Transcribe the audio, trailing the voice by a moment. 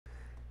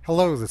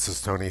Hello, this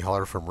is Tony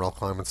Heller from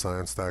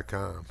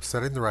RealClimateScience.com,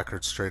 setting the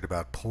record straight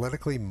about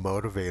politically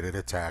motivated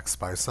attacks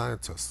by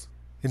scientists.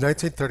 In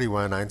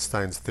 1931,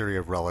 Einstein's theory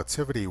of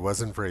relativity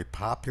wasn't very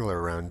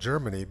popular around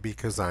Germany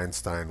because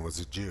Einstein was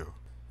a Jew.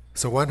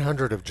 So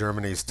 100 of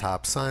Germany's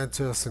top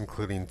scientists,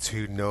 including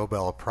two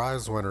Nobel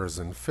Prize winners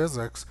in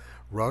physics,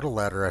 wrote a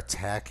letter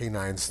attacking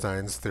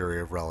Einstein's theory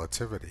of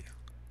relativity.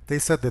 They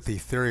said that the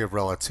theory of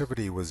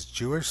relativity was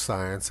Jewish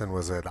science and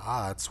was at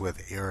odds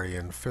with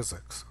Aryan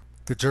physics.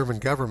 The German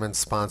government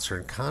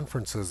sponsored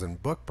conferences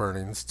and book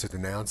burnings to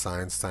denounce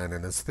Einstein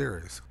and his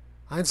theories.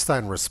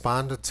 Einstein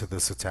responded to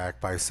this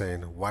attack by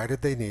saying, "Why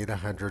did they need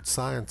 100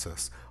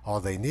 scientists? All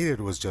they needed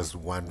was just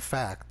one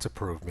fact to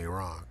prove me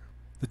wrong."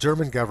 The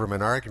German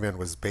government argument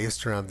was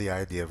based around the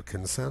idea of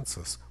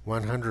consensus.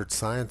 100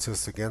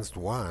 scientists against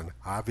one,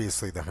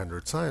 obviously the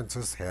 100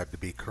 scientists had to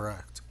be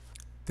correct.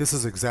 This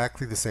is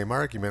exactly the same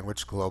argument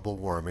which global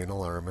warming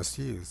alarmists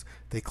use.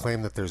 They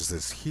claim that there's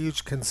this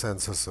huge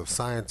consensus of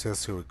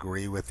scientists who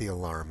agree with the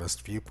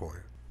alarmist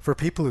viewpoint. For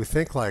people who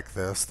think like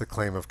this, the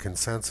claim of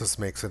consensus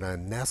makes it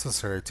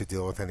unnecessary to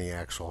deal with any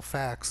actual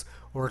facts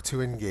or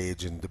to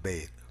engage in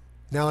debate.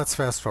 Now let's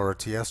fast forward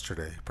to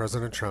yesterday.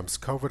 President Trump's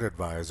COVID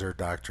advisor,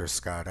 Dr.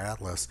 Scott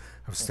Atlas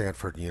of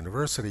Stanford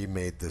University,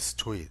 made this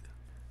tweet.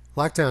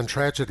 Lockdown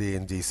tragedy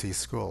in DC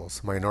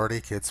schools. Minority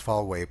kids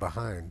fall way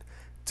behind.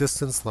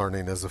 Distance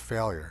learning is a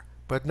failure.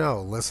 But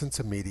no, listen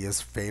to media's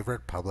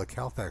favorite public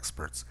health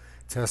experts.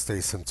 Test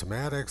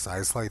asymptomatics,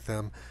 isolate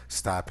them,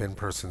 stop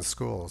in-person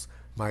schools.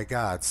 My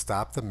God,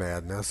 stop the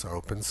madness,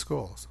 open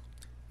schools.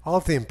 All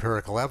of the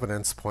empirical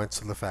evidence points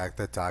to the fact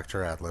that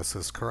Dr. Atlas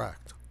is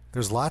correct.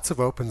 There's lots of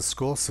open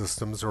school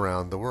systems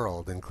around the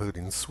world,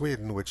 including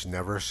Sweden, which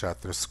never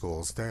shut their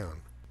schools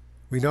down.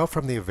 We know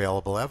from the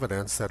available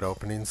evidence that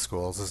opening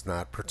schools is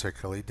not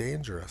particularly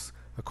dangerous.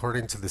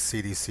 According to the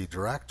CDC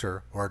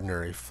director,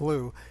 ordinary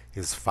flu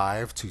is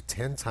 5 to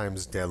 10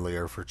 times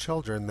deadlier for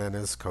children than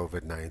is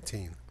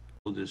COVID-19.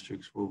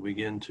 Districts will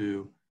begin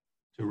to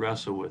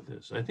wrestle with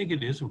this. I think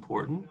it is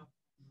important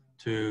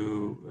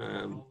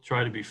to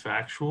try to be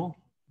factual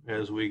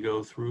as we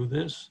go through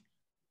this.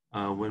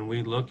 When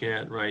we look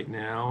at right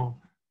now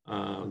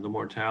the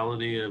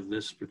mortality of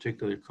this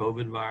particular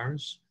COVID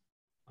virus,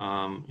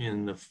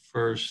 in the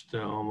first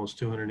almost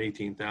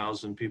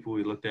 218,000 people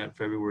we looked at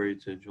February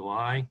to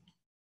July,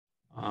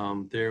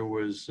 there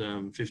was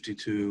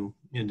 52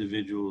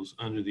 individuals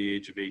under the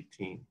age of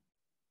 18.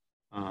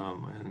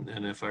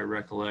 And if I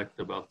recollect,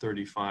 about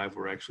 35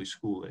 were actually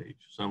school age.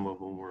 Some of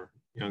them were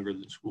younger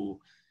than school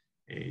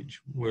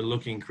age. We're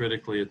looking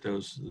critically at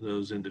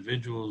those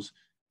individuals,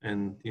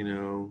 and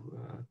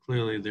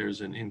clearly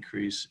there's an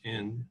increase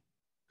in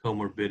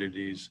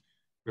comorbidities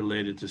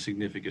related to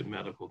significant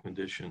medical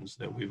conditions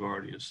that we've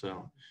already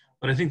assumed.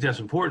 But I think that's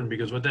important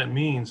because what that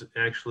means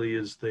actually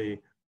is the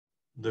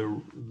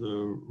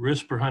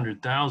risk per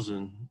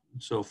 100,000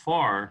 so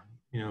far,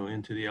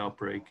 into the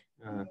outbreak,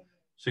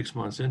 6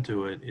 months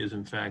into it, is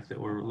in fact that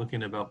we're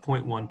looking at about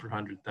 0.1 per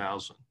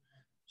 100,000.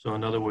 So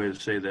another way to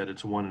say that,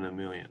 it's 1 in a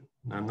million.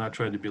 And I'm not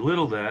trying to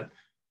belittle that.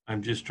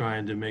 I'm just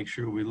trying to make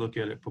sure we look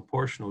at it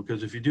proportional,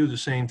 because if you do the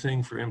same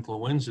thing for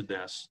influenza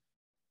deaths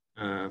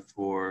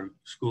for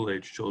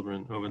school-age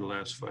children over the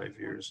last 5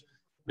 years,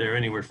 they're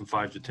anywhere from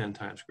 5 to 10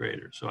 times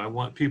greater. So I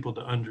want people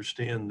to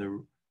understand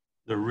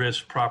the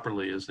risk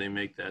properly as they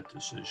make that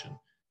decision.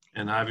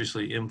 And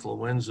obviously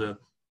influenza,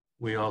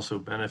 we also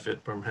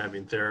benefit from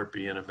having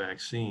therapy and a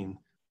vaccine.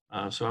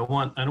 So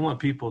I don't want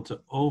people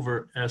to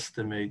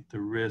overestimate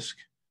the risk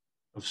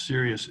of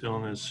serious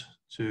illness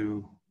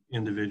to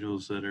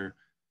individuals that are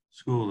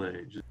school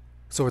age.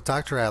 So what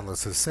Dr.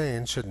 Atlas is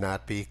saying should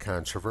not be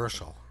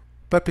controversial.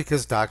 But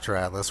because Dr.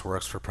 Atlas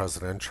works for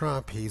President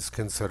Trump, he's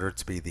considered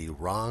to be the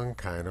wrong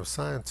kind of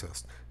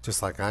scientist,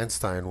 just like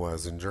Einstein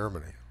was in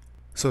Germany.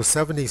 So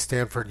 70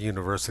 Stanford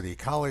University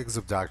colleagues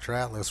of Dr.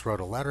 Atlas wrote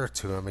a letter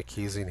to him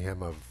accusing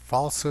him of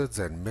falsehoods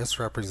and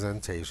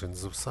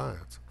misrepresentations of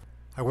science.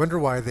 I wonder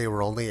why they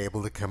were only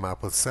able to come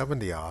up with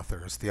 70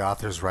 authors. The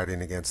authors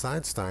writing against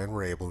Einstein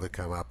were able to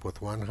come up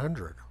with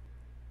 100.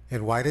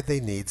 And why did they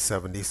need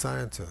 70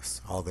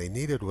 scientists? All they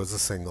needed was a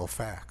single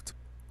fact.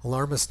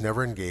 Alarmists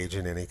never engage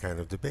in any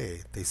kind of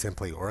debate. They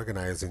simply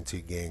organize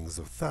into gangs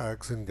of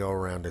thugs and go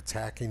around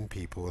attacking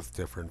people with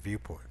different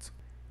viewpoints.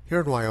 Here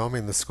in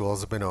Wyoming, the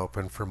schools have been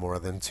open for more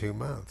than 2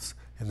 months,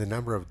 and the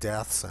number of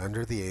deaths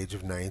under the age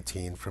of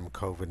 19 from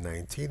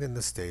COVID-19 in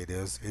the state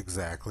is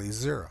exactly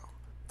 0.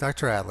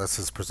 Dr. Atlas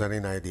is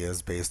presenting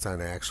ideas based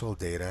on actual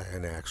data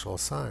and actual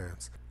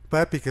science.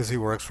 But because he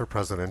works for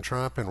President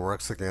Trump and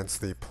works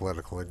against the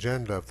political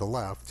agenda of the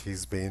left,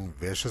 he's being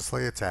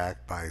viciously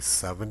attacked by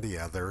 70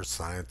 other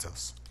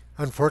scientists.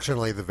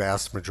 Unfortunately, the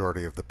vast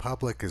majority of the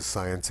public is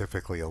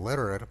scientifically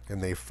illiterate,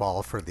 and they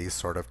fall for these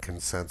sort of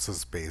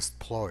consensus-based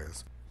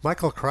ploys.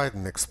 Michael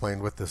Crichton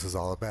explained what this is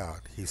all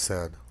about. He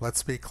said,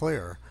 "Let's be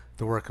clear,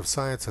 the work of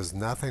science has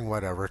nothing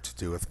whatever to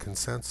do with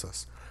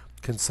consensus.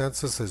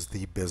 Consensus is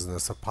the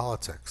business of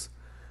politics.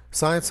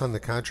 Science, on the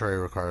contrary,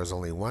 requires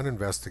only one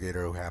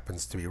investigator who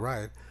happens to be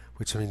right,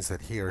 which means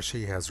that he or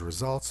she has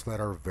results that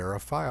are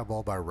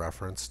verifiable by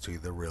reference to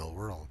the real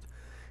world.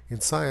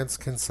 In science,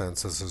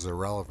 consensus is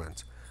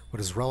irrelevant. What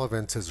is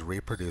relevant is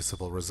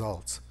reproducible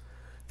results.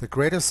 The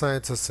greatest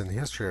scientists in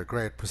history are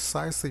great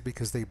precisely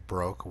because they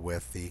broke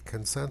with the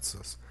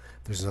consensus.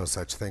 There's no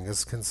such thing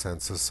as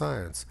consensus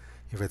science.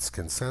 If it's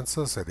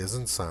consensus, it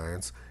isn't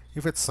science.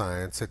 If it's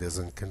science, it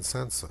isn't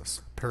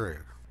consensus.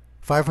 Period.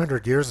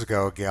 500 years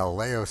ago,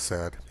 Galileo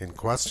said, "In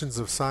questions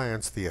of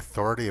science, the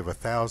authority of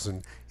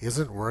 1,000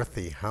 isn't worth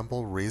the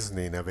humble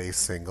reasoning of a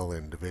single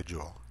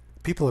individual."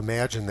 People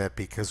imagine that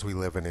because we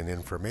live in an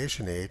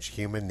information age,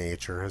 human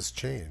nature has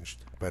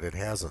changed, but it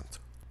hasn't.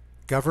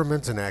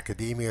 Government and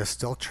academia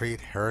still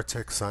treat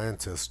heretic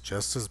scientists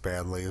just as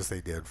badly as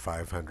they did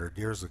 500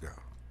 years ago.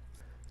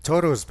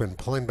 Toto has been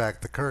pulling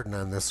back the curtain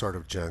on this sort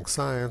of junk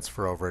science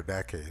for over a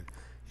decade.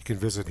 You can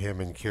visit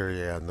him and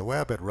Curie on the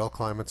web at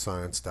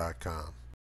realclimatescience.com.